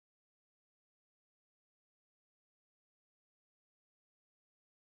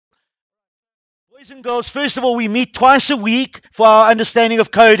Boys and girls, first of all, we meet twice a week for our understanding of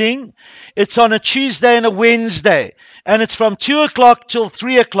coding. It's on a Tuesday and a Wednesday, and it's from 2 o'clock till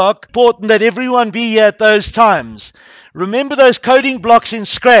 3 o'clock. Important that everyone be here at those times. Remember, those coding blocks in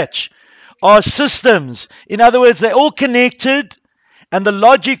Scratch are systems. In other words, they're all connected, and the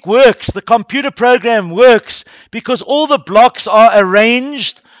logic works. The computer program works because all the blocks are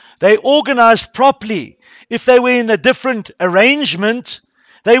arranged. They're organized properly. If they were in a different arrangement,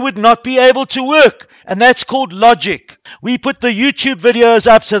 they would not be able to work, and that's called logic. We put the YouTube videos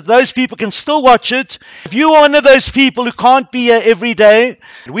up so those people can still watch it. If you're one of those people who can't be here every day,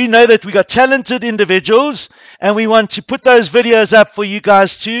 we know that we got talented individuals, and we want to put those videos up for you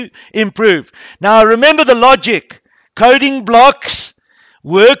guys to improve. Now remember the logic. Coding blocks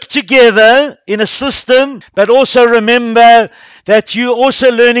work together in a system, but also remember that you're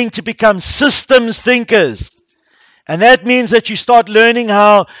also learning to become systems thinkers. And that means that you start learning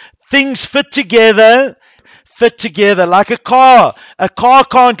how things fit together like a car. A car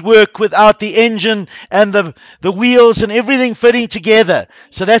can't work without the engine and the wheels and everything fitting together.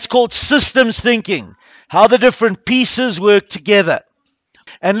 So that's called systems thinking, how the different pieces work together.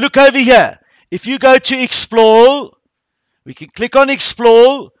 And look over here. If you go to Explore, we can click on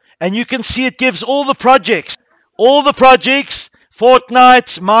Explore, and you can see it gives all the projects. All the projects,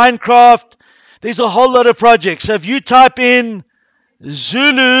 Fortnite, Minecraft. There's a whole lot of projects. So if you type in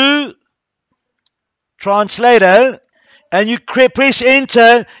Zulu Translator and you press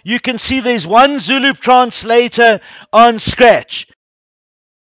enter, you can see there's one Zulu Translator on Scratch.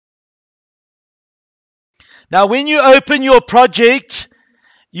 Now when you open your project,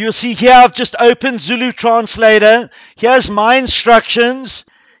 you'll see here I've just opened Zulu Translator. Here's my instructions.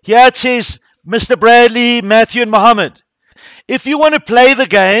 Here it says Mr. Bradley, Matthew and Mohammed. If you want to play the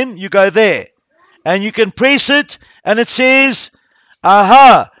game, you go there. And you can press it, and it says,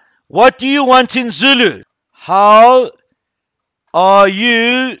 aha, what do you want in Zulu? How are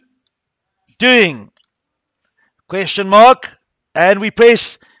you doing? Question mark. And we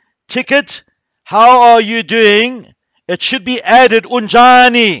press ticket. How are you doing? It should be added,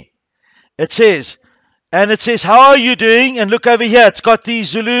 unjani. It says. And it says, how are you doing? And look over here, it's got the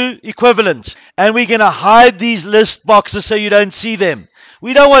Zulu equivalent. And we're going to hide these list boxes so you don't see them.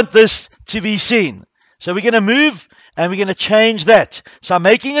 We don't want this to be seen. So we're going to move and we're going to change that. So I'm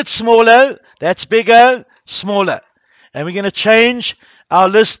making it smaller. That's bigger, smaller. And we're going to change our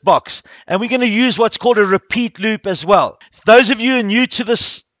list box. And we're going to use what's called a repeat loop as well. So those of you who are new to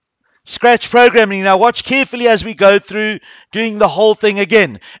this Scratch programming, now watch carefully as we go through doing the whole thing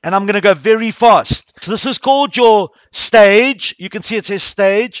again. And I'm going to go very fast. So this is called your stage. You can see it says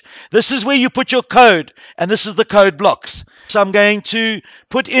stage. This is where you put your code. And this is the code blocks. So I'm going to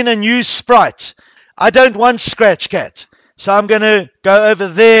put in a new sprite. I don't want Scratch Cat. So I'm going to go over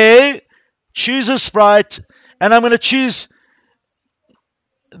there, choose a sprite, and I'm going to choose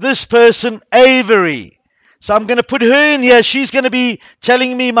this person, Avery. So I'm going to put her in here. She's going to be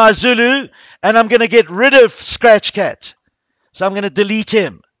telling me my Zulu, and I'm going to get rid of Scratch Cat. So I'm going to delete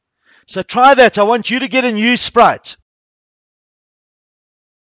him. So try that. I want you to get a new sprite.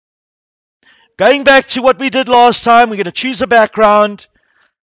 Going back to what we did last time, we're going to choose a background.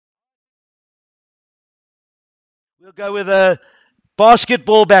 We'll go with a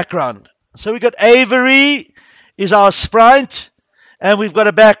basketball background. So we've got Avery is our sprite, and we've got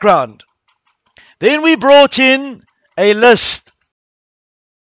a background. Then we brought in a list.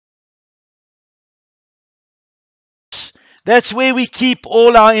 That's where we keep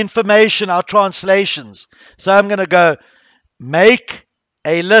all our information, our translations. So I'm going to go make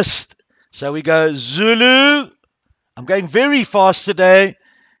a list. So we go Zulu. I'm going very fast today.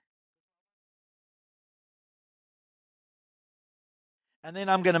 And then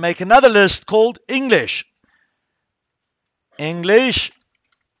I'm going to make another list called English. English.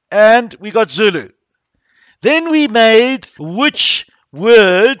 And we got Zulu. Then we made which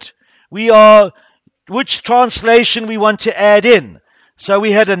word which translation we want to add in. So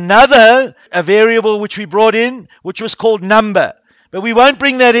we had a variable which we brought in, which was called number. But we won't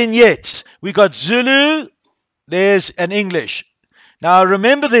bring that in yet. We got Zulu, there's an English. Now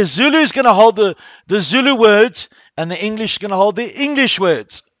remember, the Zulu is going to hold the Zulu words, and the English is going to hold the English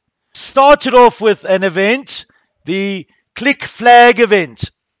words. Started off with an event, the click flag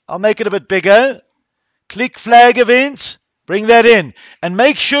event. I'll make it a bit bigger. Click flag event. Bring that in. And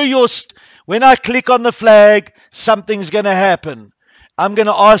make sure when I click on the flag, something's going to happen. I'm going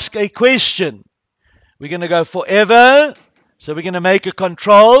to ask a question. We're going to go forever. So we're going to make a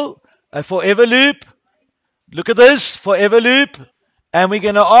control, a forever loop. Look at this, forever loop. And we're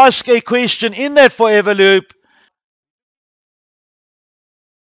going to ask a question in that forever loop.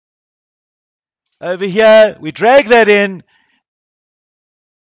 Over here, we drag that in.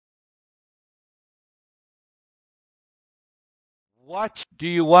 What do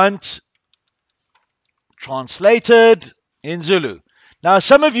you want translated in Zulu? Now,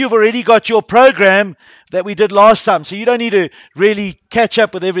 some of you have already got your program that we did last time, so you don't need to really catch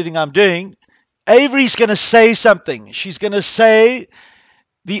up with everything I'm doing. Avery's going to say something. She's going to say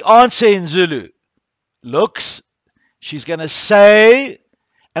the answer in Zulu. Looks. She's going to say,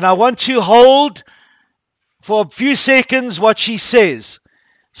 and I want to hold for a few seconds what she says.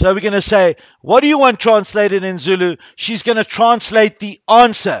 So we're going to say, what do you want translated in Zulu? She's going to translate the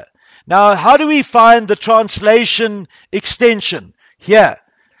answer. Now, how do we find the translation extension? Here,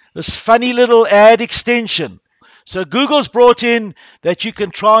 this funny little add extension. So Google's brought in that you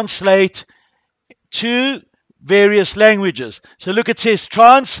can translate to various languages. So look, it says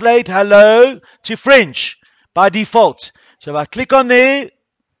translate hello to French by default. So if I click on there,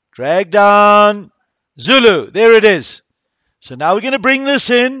 drag down Zulu, there it is. So now we're going to bring this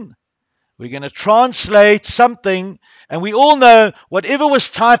in. We're going to translate something, and we all know whatever was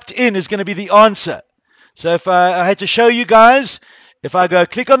typed in is going to be the answer. So if I had to show you guys, if I go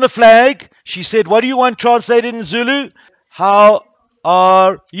click on the flag, she said, what do you want translated in Zulu? How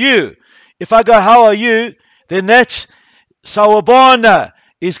are you? If I go, how are you? Then that sawubona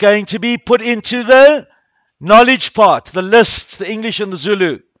is going to be put into the knowledge part, the lists, the English and the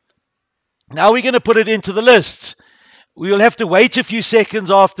Zulu. Now we're going to put it into the lists. We will have to wait a few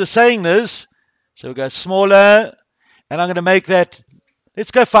seconds after saying this. So we'll go smaller, and I'm going to make that,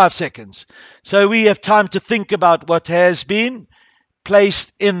 let's go 5 seconds. So we have time to think about what has been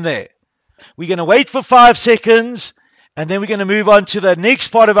placed in there. We're going to wait for 5 seconds, and then we're going to move on to the next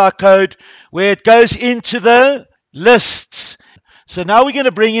part of our code where it goes into the lists. So now we're going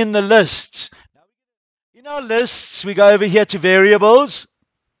to bring in the lists. In our lists, we go over here to variables.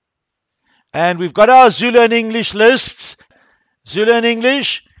 And we've got our Zulu and English lists. Zulu and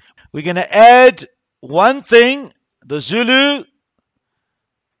English. We're going to add one thing, the Zulu.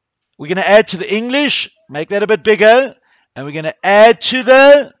 We're going to add to the English, make that a bit bigger. And we're going to add to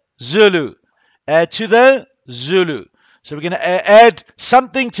the Zulu. Add to the Zulu. So we're going to add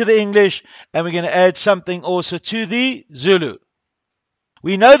something to the English, and we're going to add something also to the Zulu.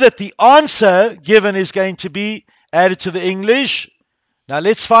 We know that the answer given is going to be added to the English. Now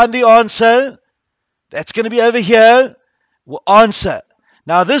let's find the answer. That's going to be over here. Well, answer.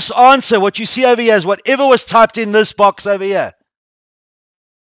 Now this answer, what you see over here is whatever was typed in this box over here.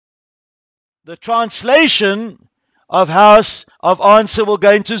 The translation of house of answer will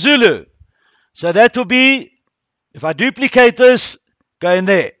go into Zulu. So that will be, if I duplicate this, go in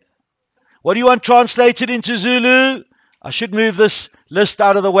there. What do you want translated into Zulu? I should move this list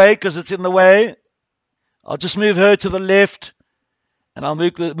out of the way because it's in the way. I'll just move her to the left. And I'll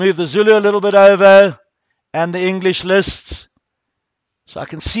move the Zulu a little bit over and the English lists so I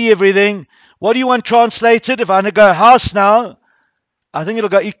can see everything. What do you want translated? If I go house now, I think it'll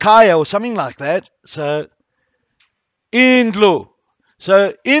go Ikaya or something like that. So Indlu.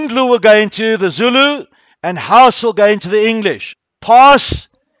 So Indlu will go into the Zulu and house will go into the English. Pass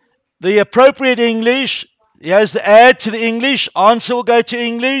the appropriate English. Here's the add to the English. Answer will go to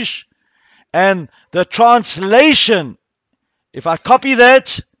English. And the translation, if I copy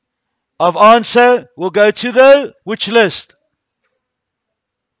that, of answer will go to the which list?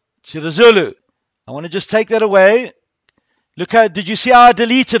 To the Zulu. I want to just take that away. Look how, did you see how I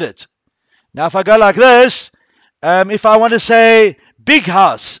deleted it? Now if I go like this, if I want to say big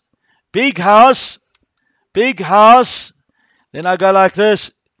house, big house, big house, then I go like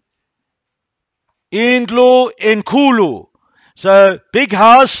this. Indlu Enkulu. So big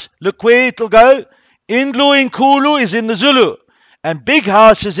house, look where it will go. Indlu Enkulu is in the Zulu. And big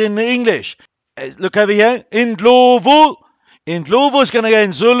house is in the English. Look over here. Indlovu. Indlovu is going to go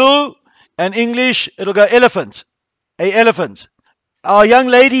in Zulu. And English, it'll go elephant. A elephant. Our young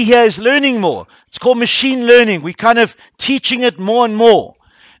lady here is learning more. It's called machine learning. We're kind of teaching it more and more.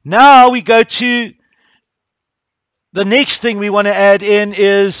 Now we go to the next thing we want to add in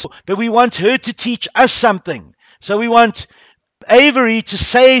is, but we want her to teach us something. So we want Avery to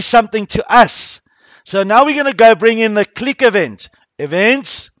say something to us. So now we're going to go bring in the click event.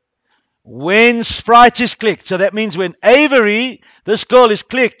 Events, when sprite is clicked. So that means when Avery, this girl, is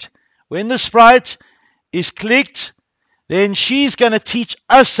clicked, when the sprite is clicked, then she's going to teach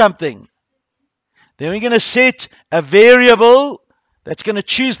us something. Then we're going to set a variable that's going to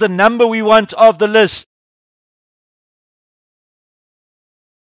choose the number we want of the list.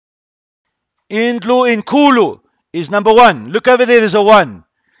 Indlu Enkulu is number 1. Look over there, there's a 1.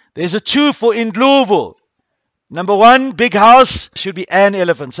 There's a 2 for Indlovu. Number 1, big house, should be an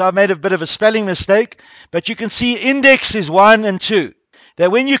elephant. So I made a bit of a spelling mistake. But you can see index is 1 and 2.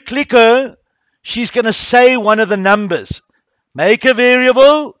 That when you click her, she's going to say one of the numbers. Make a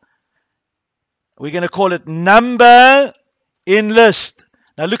variable. We're going to call it number in list.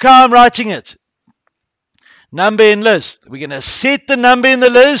 Now look how I'm writing it. Number in list. We're going to set the number in the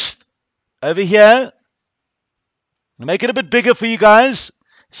list over here. I'll make it a bit bigger for you guys.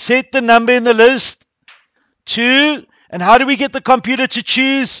 Set the number in the list to, and how do we get the computer to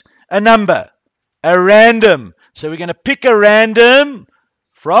choose a number? A random. So we're going to pick a random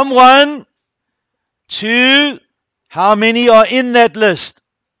from 1 to how many are in that list.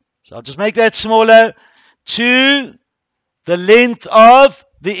 So I'll just make that smaller, to the length of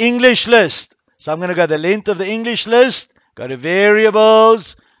the English list. So I'm going to go the length of the English list, go to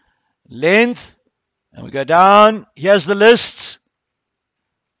variables, length, and we go down. Here's the lists.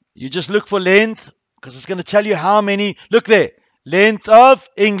 You just look for length because it's going to tell you how many. Look there, length of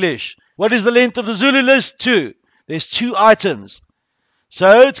English. What is the length of the Zulu list? 2. There's 2 items.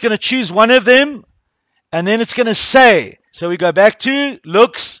 So it's going to choose one of them, and then it's going to say. So we go back to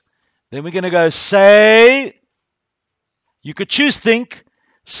looks, then we're going to go say. You could choose think,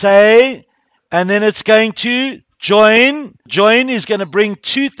 say, and then it's going to join. Join is going to bring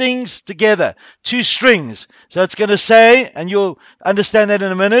 2 things together, 2 strings. So it's going to say, and you'll understand that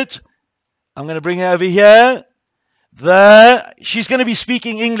in a minute. I'm going to bring it over here. She's going to be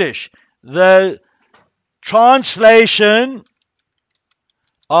speaking English. The translation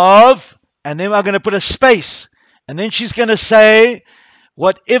of, and then I'm going to put a space. And then she's going to say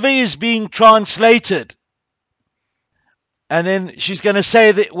whatever is being translated. And then she's going to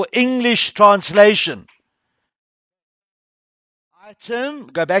say the English translation. Item,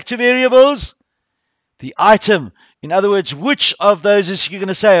 go back to variables. The item, in other words, which of those is she going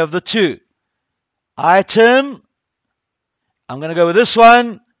to say of the 2? Item, I'm going to go with this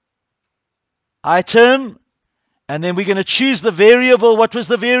one. Item, and then we're going to choose the variable. What was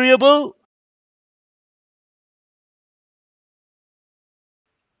the variable?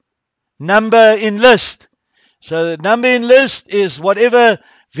 Number in list. So the number in list is whatever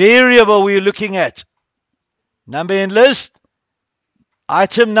variable we're looking at. Number in list,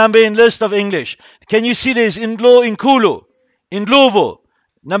 item number in list of English. Can you see there's Indlo, Inkulu, Indlovo,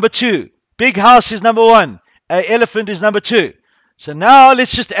 number 2. Big house is number 1. Elephant is number 2. So now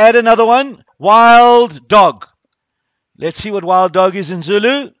let's just add another one. Wild dog. Let's see what wild dog is in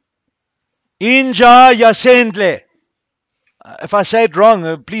Zulu. Inja Yasendle. If I say it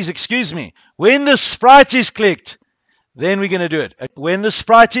wrong, please excuse me. When the sprite is clicked, then we're going to do it. When the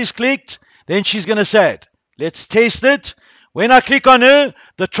sprite is clicked, then she's going to say it. Let's test it. When I click on her,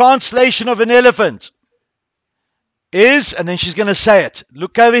 the translation of an elephant is, and then she's going to say it.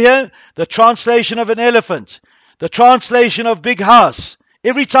 Look over here. The translation of an elephant. The translation of big house.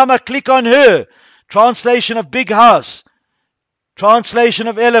 Every time I click on her, translation of big house. Translation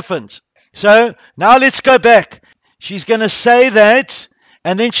of elephant. So now let's go back. She's going to say that,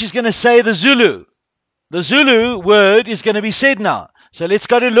 and then she's going to say the Zulu. The Zulu word is going to be said now. So let's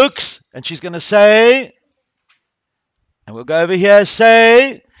go to looks, and she's going to say, and we'll go over here,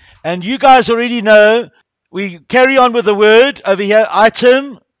 say, and you guys already know, we carry on with the word over here,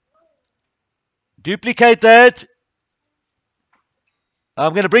 item, duplicate that.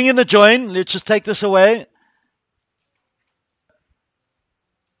 I'm going to bring in the join. Let's just take this away.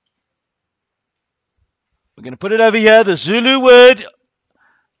 We're going to put it over here, the Zulu word,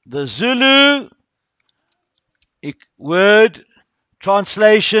 the Zulu word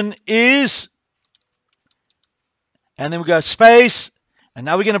translation is, and then we go space, and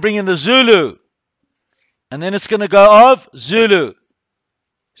now we're going to bring in the Zulu, and then it's going to go of Zulu.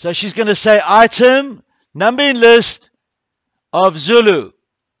 So she's going to say item, number in list of Zulu.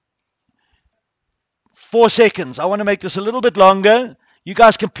 4 seconds. I want to make this a little bit longer. You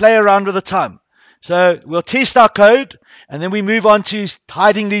guys can play around with the time. So we'll test our code, and then we move on to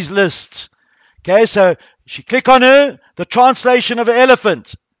hiding these lists. Okay, so she click on her, the translation of an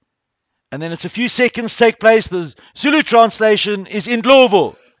elephant. And then it's a few seconds take place. The Zulu translation is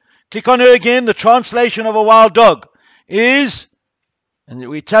Indlovo. Click on her again, the translation of a wild dog is, and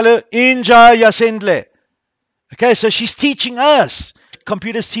we tell her, Inja Yasendle. Okay, so she's teaching us.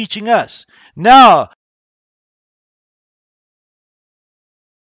 Computer's teaching us. Now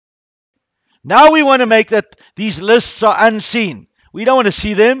we want to make that these lists are unseen. We don't want to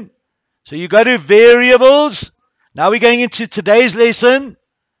see them. So you go to variables. Now we're going into today's lesson.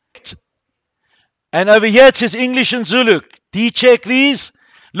 And over here it says English and Zulu. Decheck these.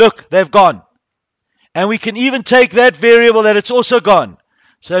 Look, they've gone. And we can even take that variable that it's also gone.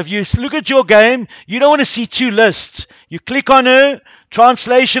 So if you look at your game, you don't want to see two lists. You click on her,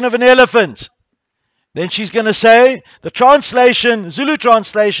 translation of an elephant. Then she's going to say, the translation, Zulu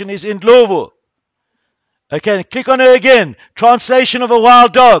translation is Indlovu. Okay, click on her again, translation of a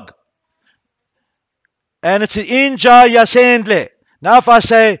wild dog. And it's Inja Yasendle. Now if I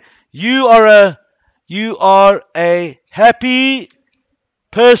say, you are a happy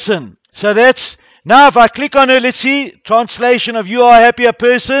person. So that's, now if I click on her, let's see, translation of you are a happier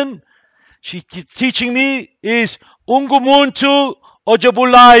person. She's teaching me is Ungumuntu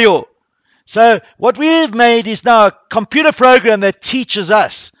Ojabulayo. So what we've made is now a computer program that teaches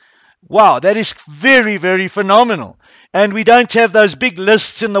us. Wow, that is very, very phenomenal. And we don't have those big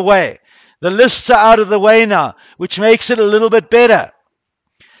lists in the way. The lists are out of the way now, which makes it a little bit better.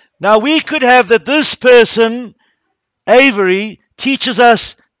 Now we could have that this person, Avery, teaches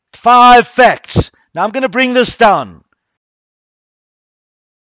us 5 facts. Now I'm going to bring this down.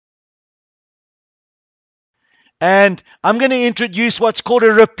 And I'm going to introduce what's called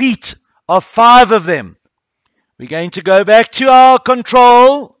a repeat of 5 of them. We're going to go back to our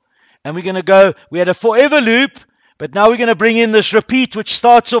control. And we're going to go, we had a forever loop. But now we're going to bring in this repeat, which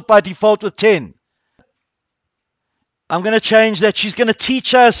starts off by default with 10. I'm going to change that. She's going to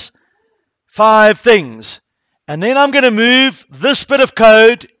teach us 5 things. And then I'm going to move this bit of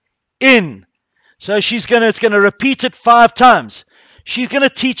code in. So it's going to repeat it 5 times. She's going to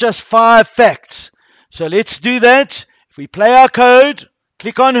teach us 5 facts. So let's do that. If we play our code,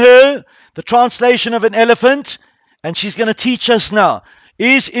 click on her, the translation of an elephant, and she's going to teach us now.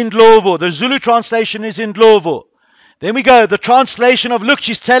 Is Indlovu. The Zulu translation is Indlovu. Then we go, the translation of, look,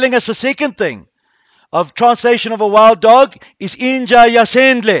 she's telling us a second thing. Of translation of a wild dog is Inja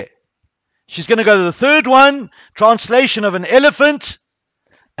Yasendle. She's going to go to the third one, translation of an elephant,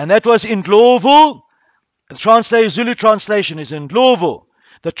 and that was Indlovu. The Zulu translation is Indlovu.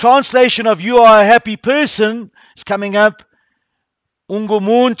 The translation of you are a happy person is coming up,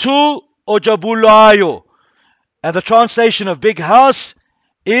 Ungumuntu Ojabulayo. And the translation of big house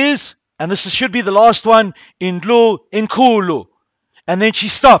is, and this should be the last one, Indlu Inkulu. And then she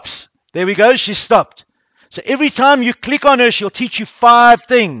stops. There we go, she stopped. So every time you click on her, she'll teach you 5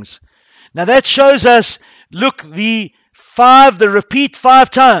 things. Now that shows us, look, the repeat 5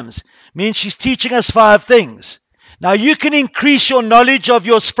 times means she's teaching us 5 things. Now you can increase your knowledge of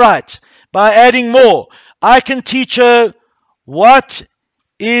your sprite by adding more. I can teach her what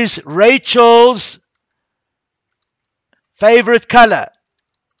is Rachel's favorite color.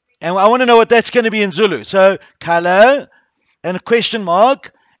 And I want to know what that's going to be in Zulu. So color and a question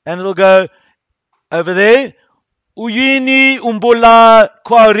mark, and it'll go over there. Uyini umbula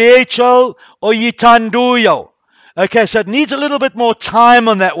kwa Rachel oyitanduyo. Okay, so it needs a little bit more time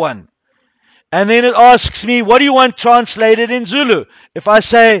on that one. And then it asks me, what do you want translated in Zulu? If I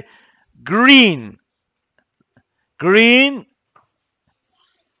say green,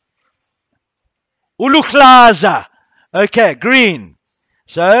 uluhlaza. Okay, green.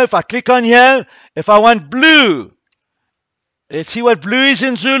 So if I click on here, if I want blue, let's see what blue is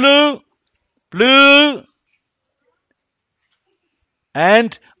in Zulu. Blue.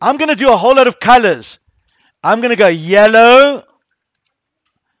 And I'm going to do a whole lot of colors. I'm going to go yellow.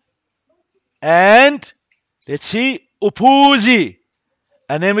 And let's see, upuzi.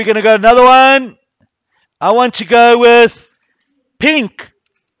 And then we're going to go another one. I want to go with pink.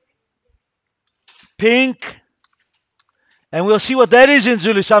 Pink. And we'll see what that is in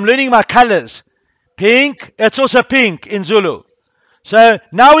Zulu. So I'm learning my colors. Pink. It's also pink in Zulu. So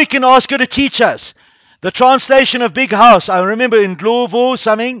now we can ask her to teach us the translation of big house. I remember Indlovu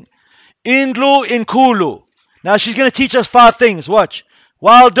something. Indlu Inkulu. Now she's going to teach us 5 things. Watch.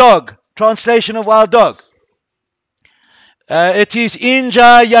 Wild dog. Translation of wild dog. It is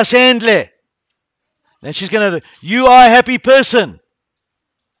Inja Yasendle. Then she's going to, you are a happy person.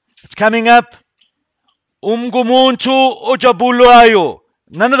 It's coming up. Umgumuntu Ojabulayo.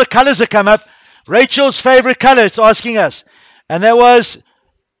 None of the colors have come up. Rachel's favorite color, it's asking us. And that was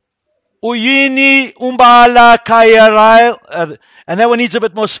Uyini Umbala Kayarai. And that one needs a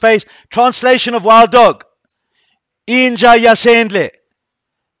bit more space. Translation of wild dog. Inja Yasendle.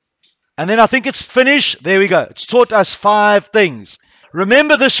 And then I think it's finished. There we go. It's taught us 5 things.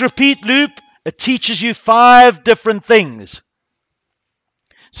 Remember this repeat loop. It teaches you 5 different things.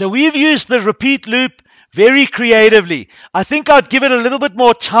 So we've used the repeat loop very creatively. I think I'd give it a little bit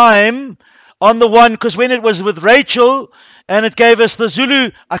more time on the one, because when it was with Rachel and it gave us the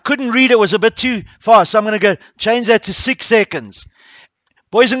Zulu, I couldn't read it. It was a bit too fast. So I'm going to go change that to 6 seconds.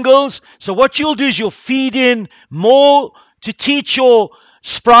 Boys and girls, so what you'll do is you'll feed in more to teach your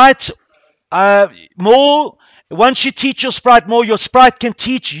sprite more, Once you teach your sprite more, your sprite can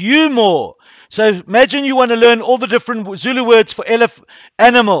teach you more. So imagine you want to learn all the different Zulu words for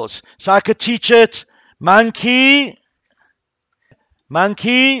animals. So I could teach it monkey,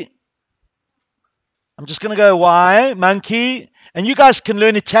 monkey. I'm just going to go Y, monkey. And you guys can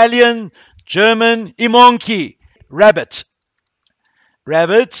learn Italian, German, monkey, rabbit,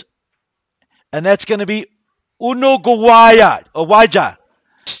 rabbit. And that's going to be unogwaya, or waja.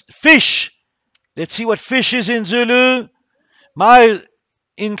 Fish. Let's see what fish is in Zulu. My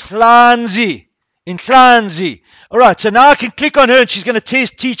inhlanzi. Inhlanzi. All right, so now I can click on her and she's going to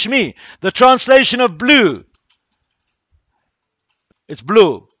teach me the translation of blue. It's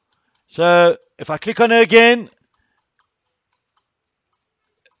blue. So if I click on her again,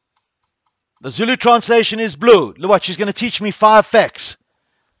 the Zulu translation is blue. Look what, she's going to teach me 5 facts.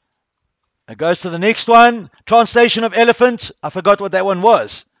 It goes to the next one. Translation of elephant. I forgot what that one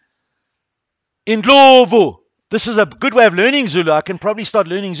was. Indlovu. This is a good way of learning Zulu. I can probably start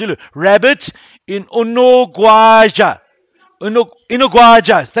learning Zulu. Rabbit in unogwaja.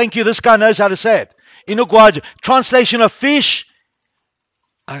 Inogwaja. Thank you. This guy knows how to say it. Inogwaja. Translation of fish.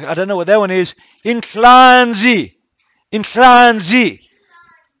 I don't know what that one is. Inhlanzi. Inhlanzi.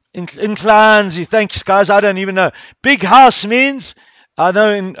 Inhlanzi. Thanks, guys. I don't even know. Big house means, I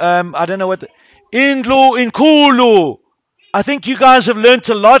know. I don't know what. Indlu, inkulu. I think you guys have learnt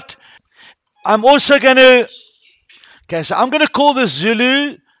a lot. I'm also going to. Okay, so I'm going to call this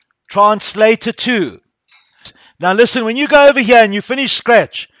Zulu Translator 2. Now listen, when you go over here and you finish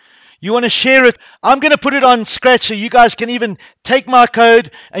Scratch, you want to share it. I'm going to put it on Scratch so you guys can even take my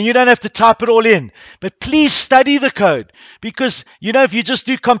code and you don't have to type it all in. But please study the code because, you know, if you just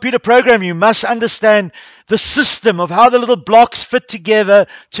do computer programming, you must understand the system of how the little blocks fit together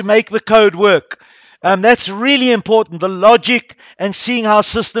to make the code work. That's really important, the logic and seeing how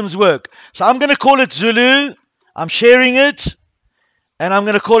systems work. So I'm going to call it Zulu. I'm sharing it. And I'm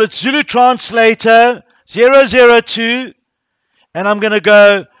going to call it Zulu Translator 002. And I'm going to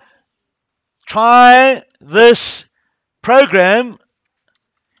go, try this program.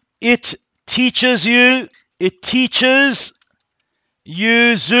 It teaches you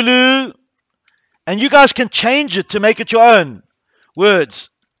Zulu. And you guys can change it to make it your own words.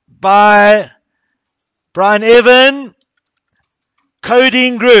 By Bryneven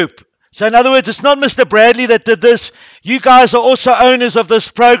Coding Group. So in other words, it's not Mr. Bradley that did this. You guys are also owners of this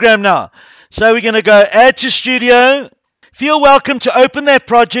program now. So we're going to go add to studio. Feel welcome to open that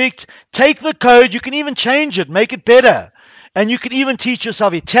project. Take the code. You can even change it. Make it better. And you can even teach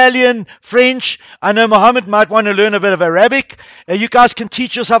yourself Italian, French. I know Mohammed might want to learn a bit of Arabic. You guys can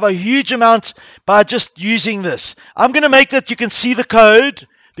teach yourself a huge amount by just using this. I'm going to make that you can see the code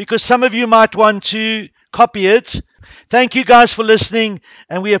because some of you might want to copy it. Thank you guys for listening,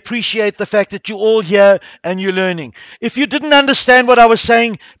 and we appreciate the fact that you're all here and you're learning. If you didn't understand what I was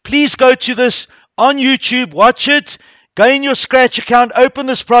saying, please go to this on YouTube, watch it, go in your Scratch account, open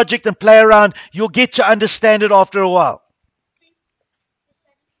this project and play around. You'll get to understand it after a while.